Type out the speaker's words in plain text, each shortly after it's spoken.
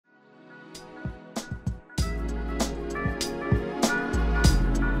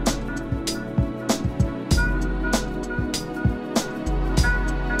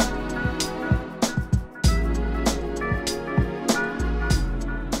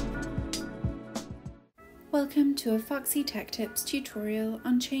Welcome to a Foxy Tech Tips tutorial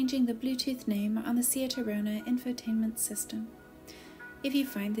on changing the Bluetooth name on the Seat Arona infotainment system. If you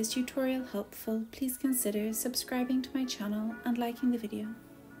find this tutorial helpful, please consider subscribing to my channel and liking the video.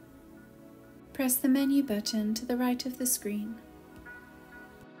 Press the menu button to the right of the screen.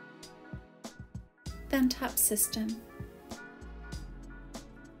 Then tap System.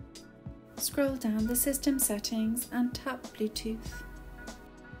 Scroll down the system settings and tap Bluetooth.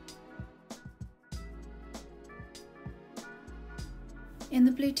 In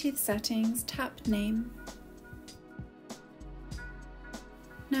the Bluetooth settings, tap Name.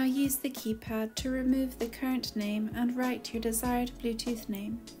 Now use the keypad to remove the current name and write your desired Bluetooth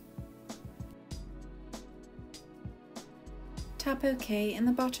name. Tap OK in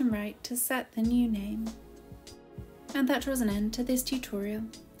the bottom right to set the new name. And that draws an end to this tutorial.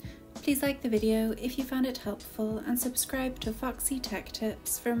 Please like the video if you found it helpful and subscribe to Foxy Tech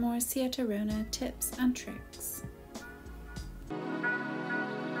Tips for more Seat Arona tips and tricks.